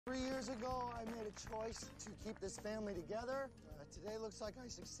3 years ago, I made a choice to keep this family together. Today looks like I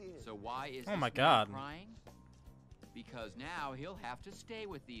succeeded. So why is Oh my this man God. crying? Because now he'll have to stay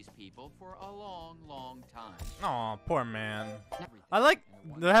with these people for a long, long time. Aw, poor man. Everything I like in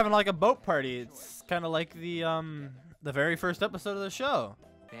one they're having like a boat party. It's kind of like the very first episode of the show.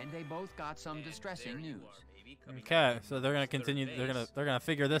 Then they both got some distressing news. Okay, so they're gonna continue. They're gonna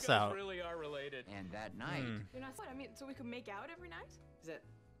figure this out. Really are related. And that night, You're not. I mean, so we could make out every night? Does that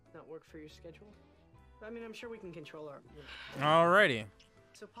not work for your schedule? I mean, I'm sure we can control our. Alrighty.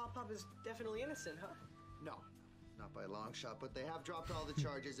 So Pop Pop is definitely innocent, huh? No, not by a long shot, but they have dropped all the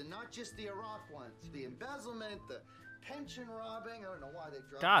charges, and not just the Iraq ones. The embezzlement, the pension robbing. I don't know why they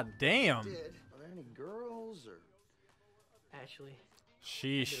dropped God it. damn. They did. Are there any girls or? Actually, I've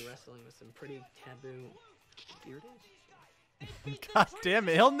Sheesh. been wrestling with some pretty taboo bearded God damn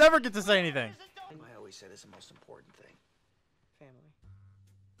it. He'll never get to say anything. I always say this is the most important thing. family.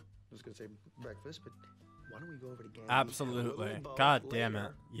 I was gonna say breakfast, but why don't we go over to Gandhi? Absolutely. God damn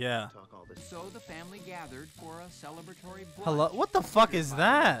it. Yeah. Talk all this. so the family gathered for a celebratory brunch. Hello? What the fuck is by a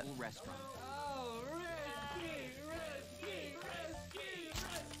that? local restaurant.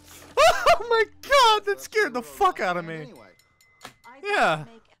 Oh my god, that scared the fuck out of me. Anyway, Yeah.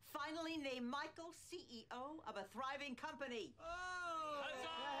 Finally named Michael CEO of a thriving company.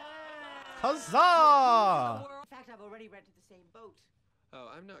 Huzzah! In fact, I've already rented the same boat. Oh,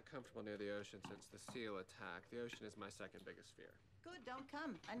 I'm not comfortable near the ocean since the seal attack. The ocean is my second biggest fear. Good, don't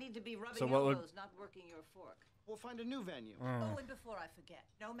come. I need to be rubbing So what would- elbows, not working your fork. we'll find a new venue. Oh, and before I forget,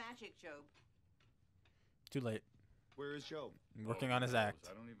 no magic, Job. Too late. Where is Job? Working on his act.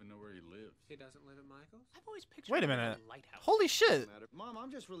 I don't even know where he lives. He doesn't live at Michael's? I've always pictured Wait a him in minute. lighthouse. Holy shit. Mom,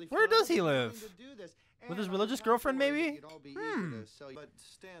 I'm just really. Where does he trying live? to do this. With his And religious I'm girlfriend, worried maybe? that you'd all be eager Hmm. to sell you- But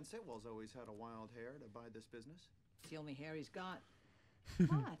Stan Sitwell's always had a wild hair to buy this business. It's the only hair he's got.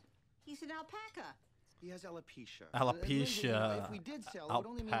 What? He's an alpaca. He has alopecia. Alopecia. If we did sell, it would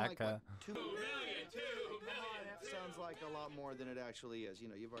only mean like Alpaca. what, 2 million. That sounds like a lot more than it actually is. You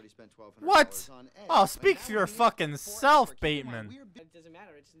know, you've already spent $1,200 What? on eggs. Oh, but speak now for your we need fucking 4 self, extra. Keep in mind, Bateman. we're big- It doesn't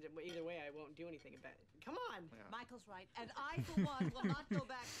matter. It's either way, I won't do anything about it. Come on. Michael's right. And I, for one, will not go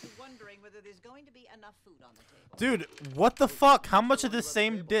back to wondering whether there's going to be enough food on the table. Dude, what the fuck? How much of this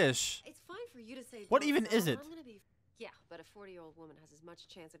same dish? It's fine for you to say. What don't even sell, is it? I'm gonna be. Yeah, but a 40-year-old woman has as much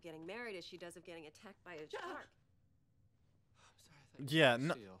chance of getting married as she does of getting attacked by a shark Yeah,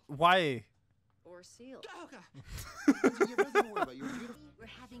 no, Seal. why? or seal. Oh, God. You have nothing to worry about. You're beautiful. We're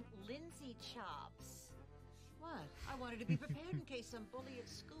having Lindsay chops. What? I wanted to be prepared in case some bully at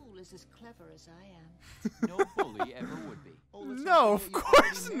school is as clever as I am. No bully ever would be. Oh, let's No, not of forget you're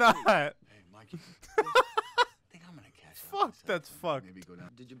course already not. married. Hey, Mikey. I think I'm gonna cash out. Fuck, this that's afternoon. fucked. Maybe go down.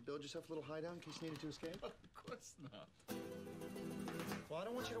 Did you build yourself a little hideout in case you needed to escape? Of course not. Well, I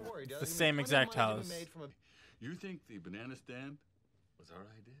don't want you to worry. the same exact house. You think the banana stand was our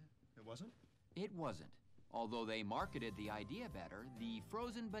idea? It wasn't? It wasn't. Although they marketed the idea better, the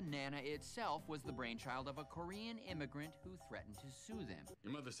frozen banana itself was the brainchild of a Korean immigrant who threatened to sue them,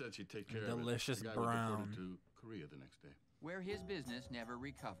 Your mother said she'd take care Delicious of it. The guy was brown. deported to Korea the next day. where his business never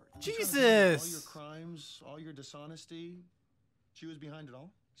recovered. All your Jesus! crimes, all your dishonesty, she was behind it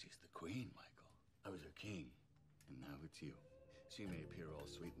all? She's the queen, Michael. I was her king, and now it's you. She may appear all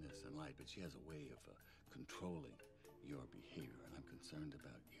sweetness and light, but she has a way of controlling your behavior, and I'm concerned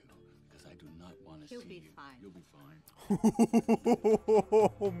about you because I do not want to see He'll be you. fine. You'll be fine.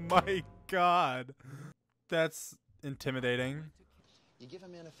 Oh my god. That's intimidating. You give a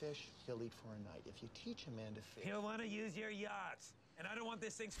man a fish, he'll eat for a night. If you teach a man to fish... He'll want to use your yachts. And I don't want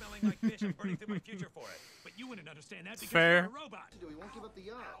this thing smelling like fish and burning through my future for it. But you wouldn't understand that because fair. you're a robot. He won't give up the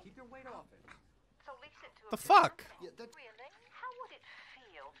yacht. Keep your weight off it. So lease it to The a fuck? Yeah, that... Really? How would it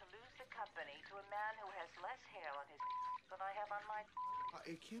feel to lose the company to a man who has less hair on his than I have on my...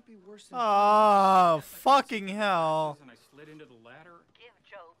 it can't be worse than... Oh, fucking hell. And I slid into the ladder. Give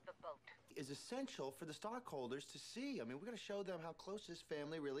Joe the boat. is essential for the stockholders to see. I mean, we're going to show them how close this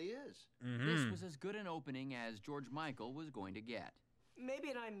family really is. This was as good an opening as George Michael was going to get. Maybe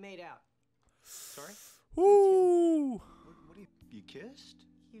and I made out. Sorry? Ooh. What do you kissed?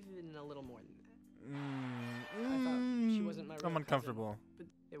 Even a little more than that. I thought she wasn't my real I'm uncomfortable. cousin, but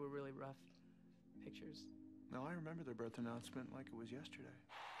they were really rough pictures. No, I remember their birth announcement like it was yesterday.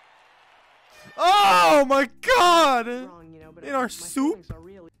 Oh my god! Wrong, you know, but In our my soup? feelings are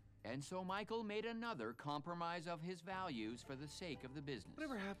real. And so Michael made another compromise of his values for the sake of the business.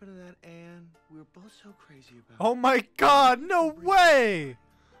 Whatever happened to that Anne we were both so crazy about? Oh my god, no way!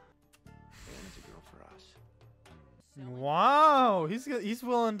 Anne is a girl for us. Wow, he's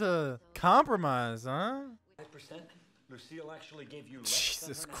willing to compromise, huh? 5%? Lucille actually gave you less than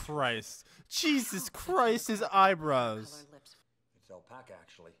Jesus her natural- Christ. Jesus Christ, his eyebrows. It's alpaca,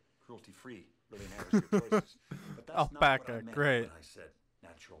 actually. Cruelty-free. Really narrows your choices. But that's not what Alpaca, I meant great. when I said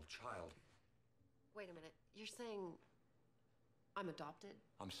natural child. Wait a minute. You're saying I'm adopted?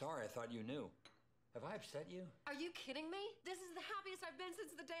 I'm sorry, I thought you knew. Have I upset you? Are you kidding me? This is the happiest I've been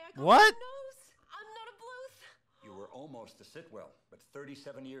since the day I got What? my nose. I'm not a Bluth. You were almost a Sitwell, but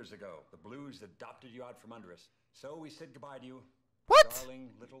 37 years ago, the Blues adopted you out from under us. So we said goodbye to you. What? Darling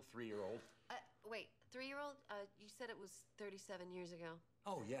little 3-year-old. Wait, 3-year-old? You said it was 37 years ago.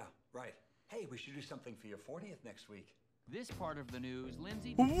 Oh, yeah, right. Hey, we should do something for your 40th next week. This part of the news,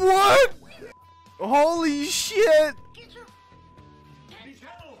 Lindsay. What? Holy shit!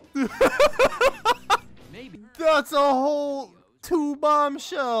 Maybe. That's a whole 2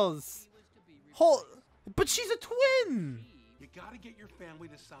 bombshells. But she's a twin. You gotta get your family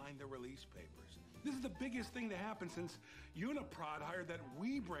to sign the release papers. This is the biggest thing to happen since Uniprod hired that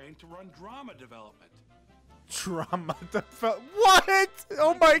wee-brain to run drama development. Drama. What?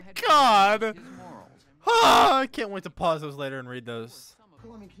 Oh my god. Ah, I can't wait to pause those later and read those.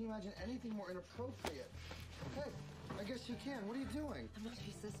 Cool, I mean, can you imagine anything more inappropriate? Hey, I guess you can. What are you doing? I'm not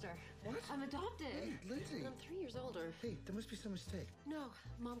your sister. What? I'm adopted. Hey, Lindsay. I'm 3 years older. Hey, there must be some mistake. No,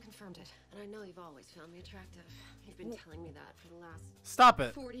 Mom confirmed it. And I know you've always found me attractive. You've been telling me that for the last... Stop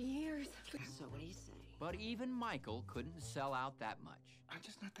it. 40 years. So what do you say? But even Michael couldn't sell out that much. I'm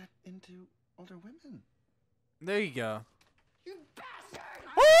just not that into older women. There you go. You bastard!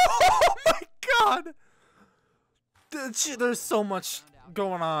 Oh my god! There's so much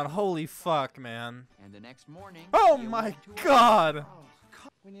going on. Holy fuck, man. And the next morning... Oh my god!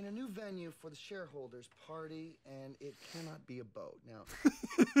 We need a new venue for the shareholders party, and it cannot be a boat. Now,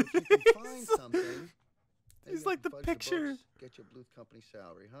 if you can find something... He's like the fudge picture. books, get your Bluth company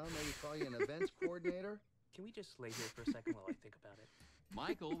salary, huh? Maybe call you an events coordinator? Can we just lay here for a second while I think about it?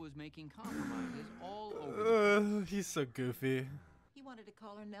 Michael was making compromises all over. He's so goofy. He wanted to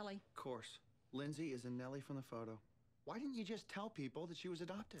call her Nellie. Of course. Lindsay is a Nellie from the photo. Why didn't you just tell people that she was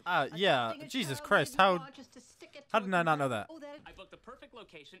adopted? Yeah. Jesus Christ, how did I not know that? I booked the perfect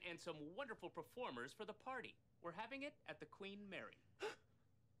location and some wonderful performers for the party. We're having it at the Queen Mary.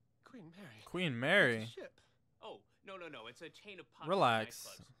 Queen Mary? Queen Mary? Ship. Oh, no. It's a chain of popular Relax.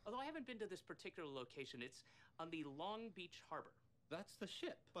 nightclubs. Although I haven't been to this particular location, it's on the Long Beach Harbor. That's the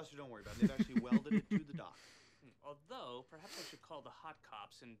ship. Buster, don't worry about it. They've actually welded it to the dock. Although, perhaps I should call the hot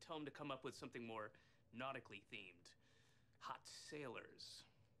cops and tell them to come up with something more nautically themed. Hot sailors.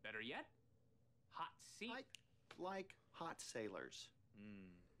 Better yet, hot sea. Like hot sailors.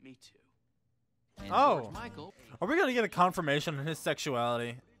 Me too. And Oh. George Michael... Are we gonna get a confirmation on his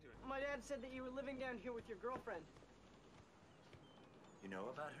sexuality? My dad said that you were living down here with your girlfriend. You know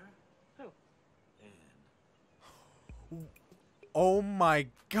about her? Who? Anne. Oh my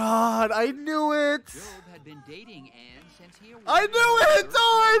god, I knew it! Job had been dating Anne since he... I knew it!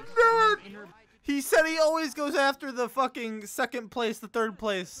 Oh, I knew it! He said he always goes after the fucking second place, the third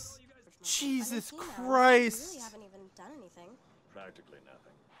place. Jesus Christ. really haven't even done anything. Practically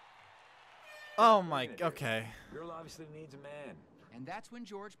nothing. Oh my, okay. Girl obviously needs a man. And that's when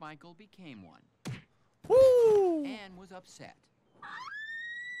George Michael became one. Woo! Anne was upset.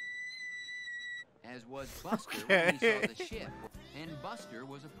 As was Buster when he saw the ship. And Buster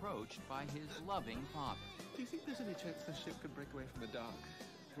was approached by his loving father. Do you think there's any chance the ship could break away from the dock?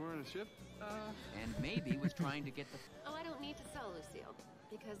 We're on a ship? And maybe was trying to get the... Oh, I don't need to sell Lucille.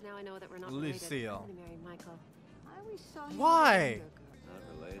 Because now I know that we're not Lucille. related. I'm gonna marry Michael. I always saw you. Why? Not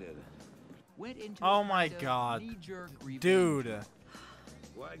related. Went into Oh a my kind of god. knee-jerk revenge. Dude.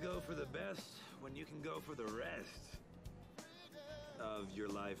 Why go for the best when you can go for the rest of your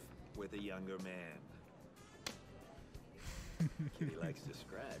life with a younger man? Kitty likes to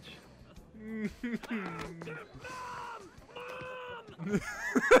scratch.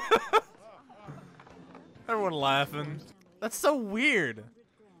 Everyone laughing. That's so weird.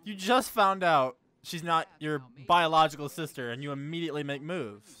 You just found out she's not your biological sister and you immediately make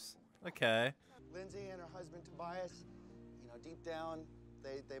moves. Okay. Lindsay and her husband Tobias, you know, deep down,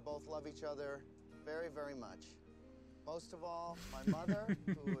 they both love each other very, very much. Most of all, my mother,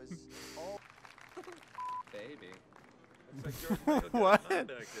 who is old. Baby. Looks like George Michael got What? mine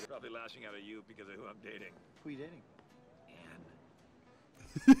back there. Probably lashing out at you because of who I'm dating. Who are you dating?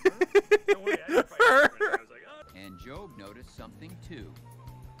 Anne. Don't worry, I didn't fight her. I was like, oh. And Job noticed something too.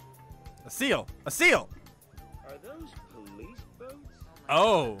 A seal. A seal. Are those police boats?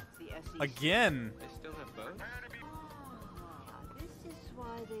 Oh. The SEC. Again. They still have boats? This is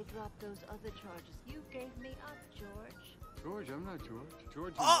why they dropped those other charges. You gave me up, George. George, I'm not George.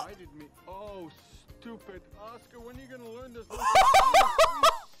 George Oh! invited me. Oh, stupid. Oscar, when are you gonna learn this? What?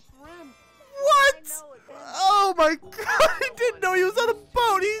 Oh my god, I didn't know he was on a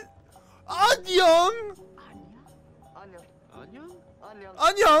boat. He's Anyoung. Anyoung.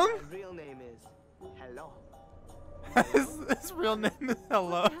 My real name is Hello. His real name is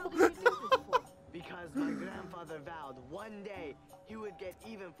Hello. Because my grandfather vowed one day he would get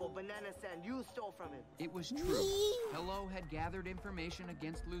even for banana sand you stole from him. It was true. Hello had gathered information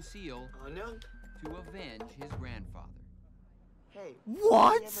against Lucille to avenge his grandfather. Hey,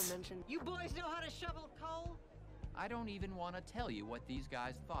 what? did he ever mention You boys know how to shovel coal? I don't even want to tell you what these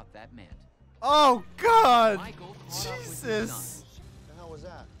guys thought that meant. Oh god. Michael caught up with his son. Jesus. The hell was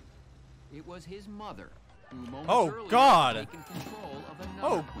that? It was his mother, who moments Oh earlier god. had taken control of another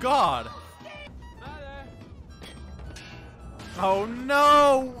Oh queen. god. Oh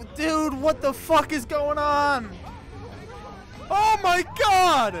no, dude, what the fuck is going on? Oh my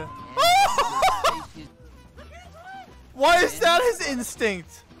god! Why is that his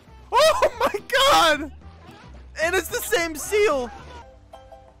instinct? Oh my god! And it's the same seal!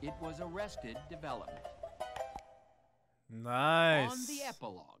 It was Arrested Development. Nice. On the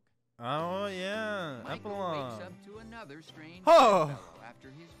epilogue, Oh yeah, Michael epilogue. wakes up to another strange Oh. fellow after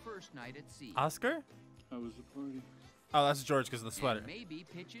his first night at sea. Oscar? How was the party? Oh, that's George because of the sweater. And maybe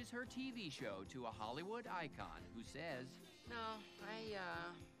pitches her TV show to a Hollywood icon who says, No, I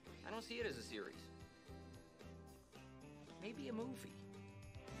don't see it as a series. Maybe a movie.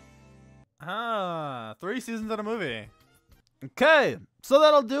 Ah, 3 seasons of a movie. Okay, so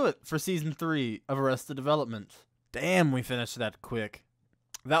that'll do it for season 3 of Arrested Development. Damn, we finished that quick.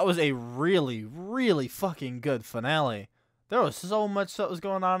 That was a really, really fucking good finale. There was so much that was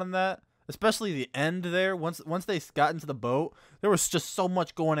going on in that. Especially the end there. Once they got into the boat, there was just so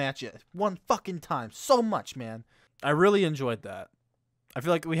much going at you. One fucking time. So much, man. I really enjoyed that. I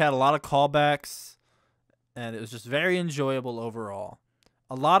feel like we had a lot of callbacks. And it was just very enjoyable overall.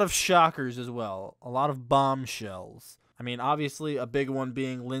 A lot of shockers as well. A lot of bombshells. I mean, obviously, a big one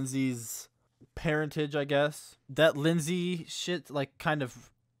being Lindsay's parentage, I guess. That Lindsay shit, like, kind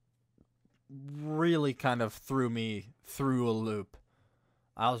of really kind of threw me through a loop.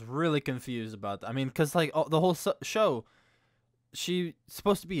 I was really confused about that. I mean, because, like, the whole show, she's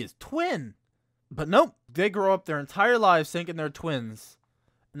supposed to be his twin. But nope. They grow up their entire lives thinking they're twins.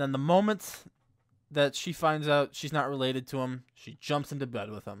 And then the moment that she finds out she's not related to him, she jumps into bed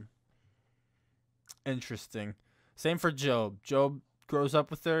with him. Interesting. Same for Job. Job grows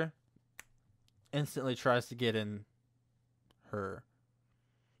up with her, instantly tries to get in her.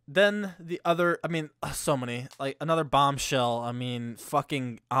 Then the other, I mean, so many. Like, another bombshell. I mean,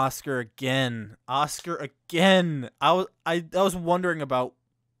 fucking Oscar again. Oscar again. I was wondering about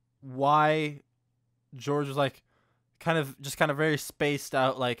why George was, like, kind of very spaced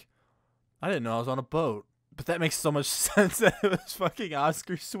out, like, I didn't know I was on a boat. But that makes so much sense that it was fucking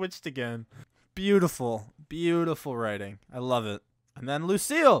Oscar switched again. Beautiful. Beautiful writing. I love it. And then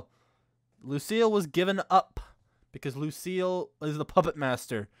Lucille. Lucille was given up because Lucille is the puppet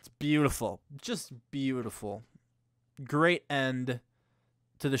master. It's beautiful. Just beautiful. Great end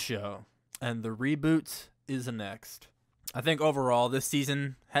to the show. And the reboot is next. I think overall this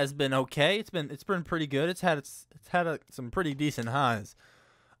season has been okay. It's been pretty good. It's had some pretty decent highs.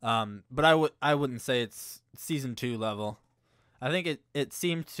 But I wouldn't say it's season 2 level. I think it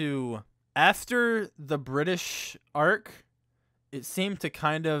seemed to, after the British arc, it seemed to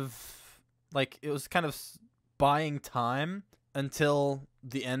kind of, like, it was kind of buying time until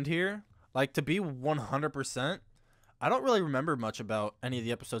the end here. Like, to be 100%, I don't really remember much about any of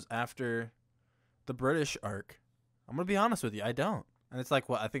the episodes after the British arc. I'm gonna be honest with you, I don't. And it's like,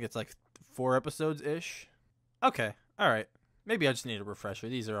 what, I think it's like 4 episodes-ish? Okay, alright. Maybe I just need a refresher.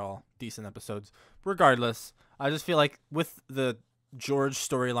 These are all decent episodes. Regardless, I just feel like with the George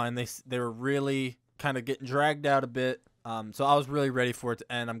storyline, they were really kind of getting dragged out a bit. So I was really ready for it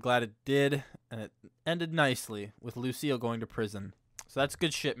to end. I'm glad it did, and it ended nicely with Lucille going to prison. So that's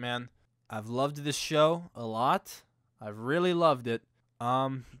good shit, man. I've loved this show a lot. I've really loved it.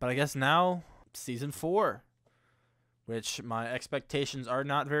 But I guess now, season 4, which my expectations are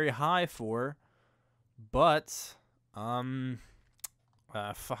not very high for, but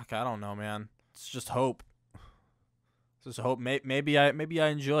fuck, I don't know, man. It's just hope. It's just hope. Maybe I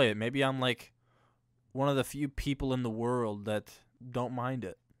enjoy it. Maybe I'm like one of the few people in the world that don't mind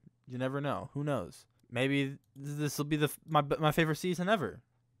it. You never know. Who knows? Maybe this will be my favorite season ever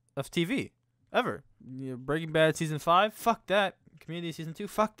of TV ever. You know, Breaking Bad season 5. Fuck that. Community season 2.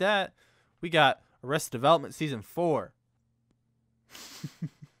 Fuck that. We got Arrested Development season 4.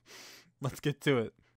 Let's get to it.